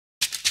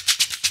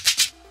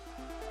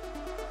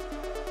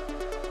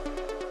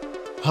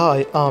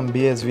Hi, I'm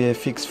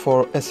BSVFX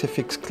for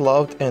SFX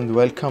Cloud and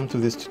welcome to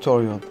this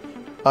tutorial.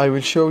 I will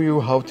show you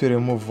how to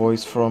remove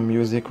voice from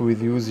music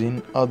with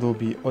using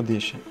Adobe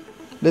Audition.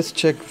 Let's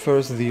check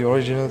first the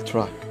original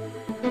track.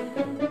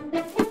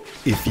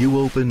 If you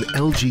open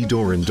LG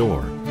Door and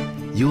Door,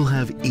 you'll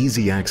have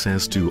easy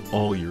access to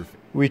all your...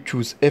 We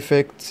choose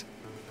Effects,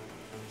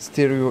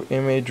 Stereo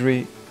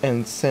Imagery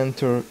and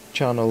Center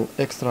Channel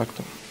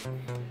Extractor.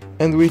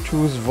 And we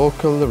choose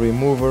Vocal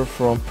Remover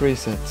from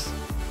Presets.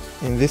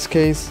 In this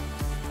case,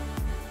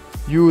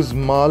 use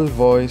Mal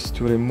voice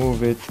to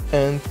remove it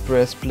and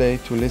press play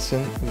to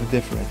listen the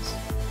difference.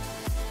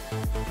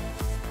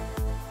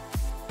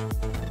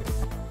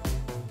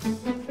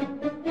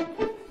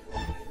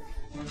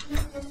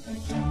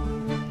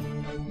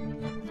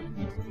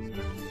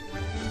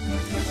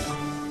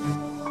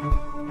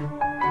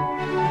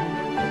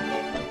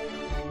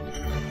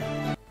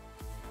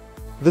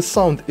 The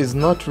sound is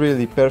not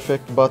really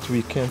perfect, but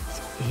we can't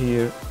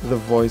hear the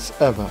voice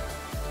ever.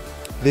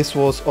 This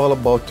was all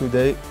about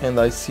today and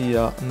I see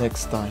ya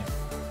next time.